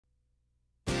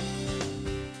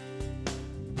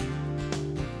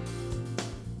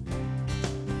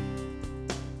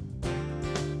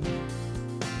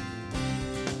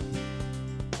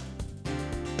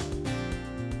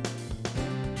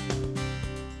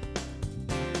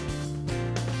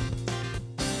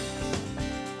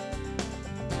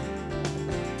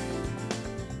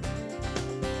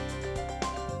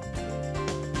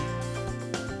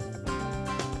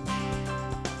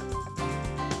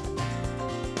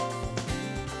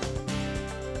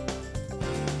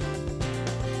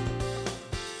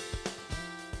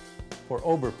For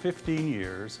over 15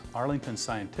 years, Arlington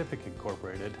Scientific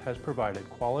Incorporated has provided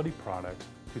quality products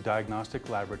to diagnostic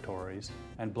laboratories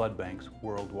and blood banks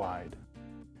worldwide.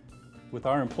 With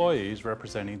our employees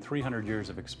representing 300 years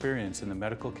of experience in the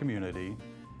medical community,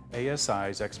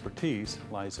 ASI's expertise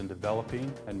lies in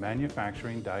developing and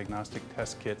manufacturing diagnostic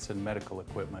test kits and medical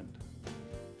equipment.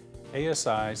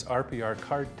 ASI's RPR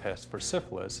card test for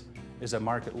syphilis is a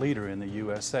market leader in the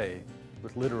USA,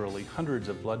 with literally hundreds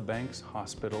of blood banks,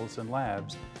 hospitals, and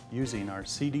labs using our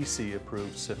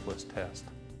CDC-approved syphilis test.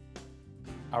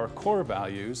 Our core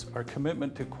values are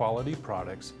commitment to quality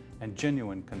products and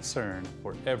genuine concern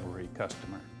for every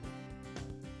customer.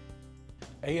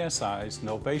 ASI's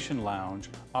Novation Lounge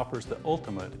offers the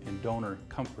ultimate in donor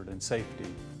comfort and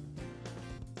safety.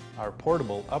 Our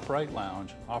portable upright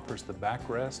lounge offers the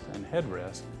backrest and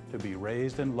headrest to be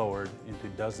raised and lowered into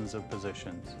dozens of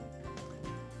positions.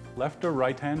 Left or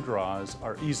right-hand draws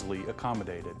are easily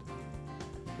accommodated.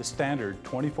 The standard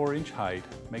 24-inch height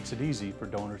makes it easy for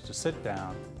donors to sit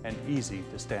down and easy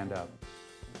to stand up.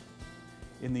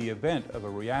 In the event of a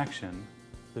reaction,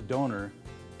 the donor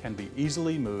can be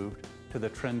easily moved to the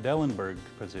Trendelenburg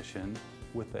position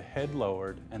with the head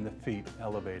lowered and the feet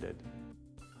elevated.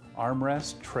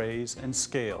 Armrests, trays, and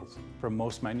scales from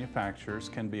most manufacturers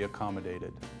can be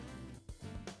accommodated.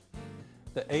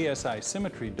 The ASI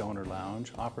Symmetry Donor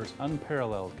Lounge offers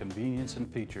unparalleled convenience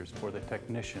and features for the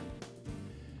technician.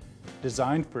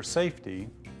 Designed for safety,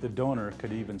 the donor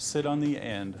could even sit on the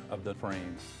end of the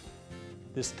frame.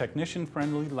 This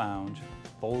technician-friendly lounge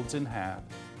folds in half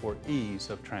for ease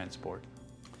of transport.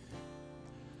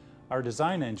 Our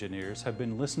design engineers have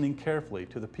been listening carefully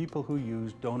to the people who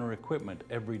use donor equipment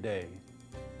every day.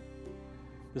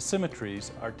 The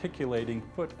Symmetry's articulating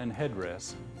foot and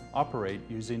headrests operate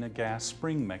using a gas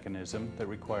spring mechanism that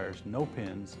requires no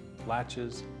pins,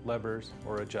 latches, levers,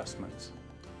 or adjustments.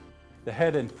 The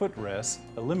head and foot rests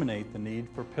eliminate the need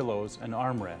for pillows and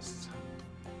armrests.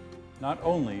 Not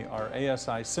only are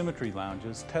ASI Symmetry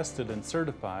lounges tested and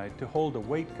certified to hold a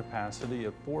weight capacity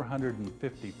of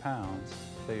 450 pounds,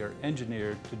 they are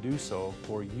engineered to do so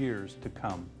for years to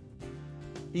come.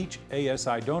 Each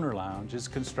ASI donor lounge is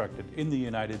constructed in the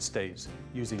United States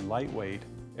using lightweight,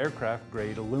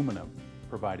 aircraft-grade aluminum,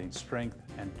 providing strength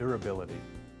and durability.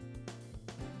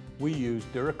 We use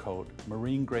Duracoat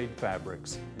marine-grade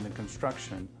fabrics in the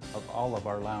construction of all of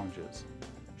our lounges.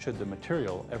 Should the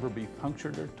material ever be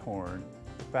punctured or torn,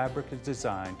 the fabric is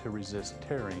designed to resist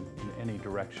tearing in any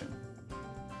direction.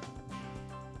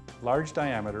 Large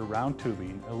diameter round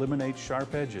tubing eliminates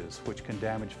sharp edges which can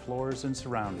damage floors and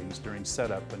surroundings during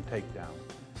setup and takedown.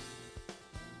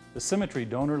 The Symmetry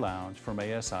Donor Lounge from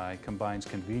ASI combines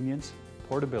convenience,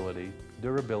 portability,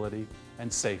 durability,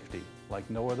 and safety like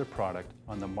no other product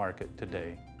on the market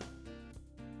today.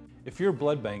 If your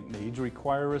blood bank needs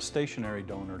require a stationary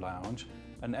donor lounge,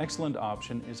 an excellent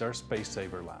option is our Space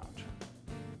Saver Lounge.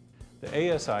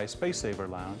 The ASI Space Saver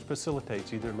Lounge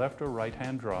facilitates either left or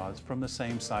right-hand draws from the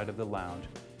same side of the lounge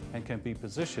and can be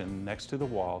positioned next to the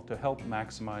wall to help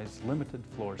maximize limited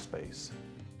floor space.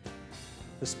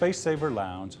 The Space Saver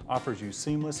Lounge offers you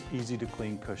seamless,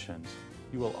 easy-to-clean cushions.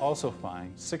 You will also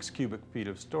find 6 cubic feet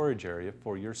of storage area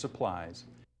for your supplies.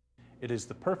 It is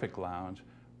the perfect lounge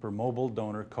for mobile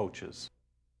donor coaches.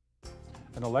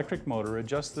 An electric motor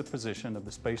adjusts the position of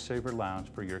the Space Saver Lounge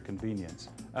for your convenience.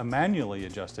 A manually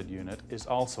adjusted unit is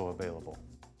also available.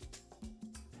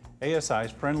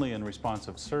 ASI's friendly and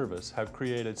responsive service have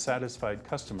created satisfied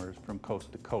customers from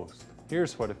coast to coast.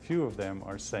 Here's what a few of them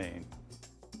are saying.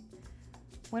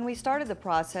 When we started the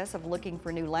process of looking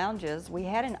for new lounges, we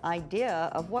had an idea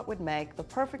of what would make the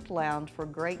perfect lounge for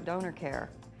great donor care.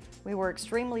 We were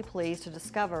extremely pleased to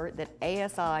discover that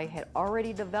ASI had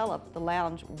already developed the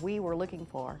lounge we were looking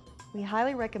for. We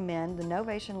highly recommend the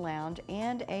Novation Lounge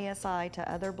and ASI to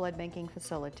other blood banking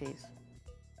facilities.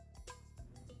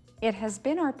 It has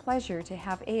been our pleasure to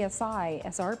have ASI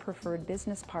as our preferred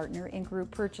business partner in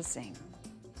group purchasing.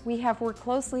 We have worked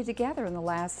closely together in the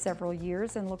last several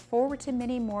years and look forward to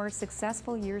many more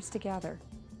successful years together.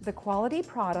 The quality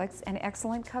products and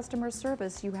excellent customer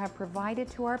service you have provided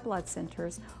to our blood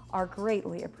centers are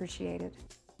greatly appreciated.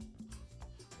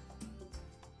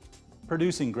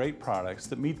 Producing great products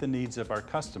that meet the needs of our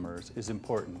customers is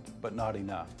important, but not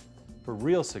enough. For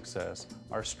real success,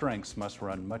 our strengths must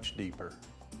run much deeper.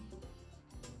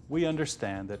 We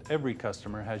understand that every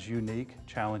customer has unique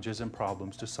challenges and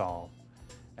problems to solve.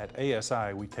 At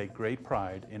ASI, we take great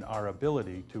pride in our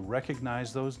ability to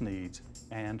recognize those needs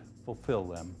and fulfill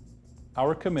them.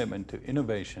 Our commitment to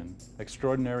innovation,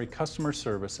 extraordinary customer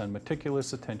service, and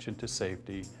meticulous attention to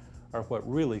safety are what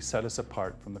really set us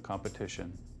apart from the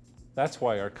competition. That's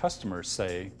why our customers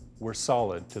say we're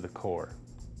solid to the core.